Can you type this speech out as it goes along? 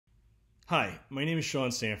Hi, my name is Sean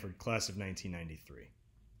Sanford, class of 1993.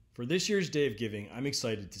 For this year's Day of Giving, I'm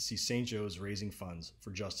excited to see St. Joe's raising funds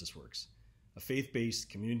for JusticeworX, a faith-based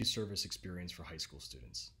community service experience for high school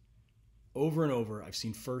students. Over and over, I've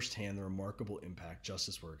seen firsthand the remarkable impact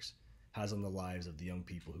JusticeworX has on the lives of the young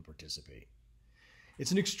people who participate.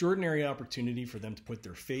 It's an extraordinary opportunity for them to put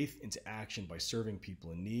their faith into action by serving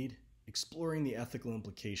people in need, exploring the ethical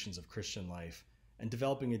implications of Christian life, and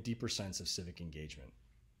developing a deeper sense of civic engagement.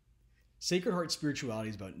 Sacred Heart spirituality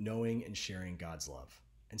is about knowing and sharing God's love,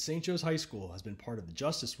 and St. Joe's High School has been part of the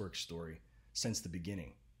JusticeworX story since the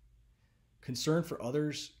beginning. Concern for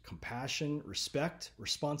others, compassion, respect,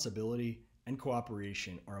 responsibility, and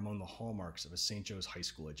cooperation are among the hallmarks of a St. Joe's High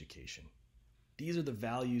School education. These are the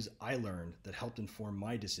values I learned that helped inform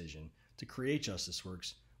my decision to create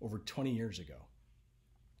JusticeworX over 20 years ago.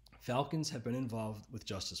 Falcons have been involved with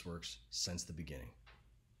JusticeworX since the beginning.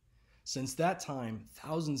 Since that time,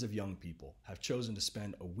 thousands of young people have chosen to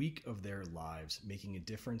spend a week of their lives making a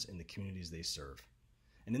difference in the communities they serve.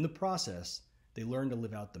 And in the process, they learn to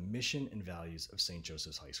live out the mission and values of St.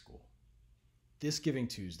 Joseph's High School. This Giving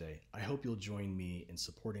Tuesday, I hope you'll join me in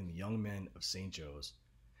supporting the young men of St. Joe's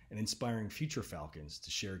and inspiring future Falcons to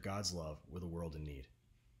share God's love with a world in need.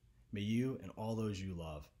 May you and all those you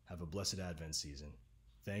love have a blessed Advent season.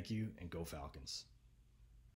 Thank you, and go Falcons.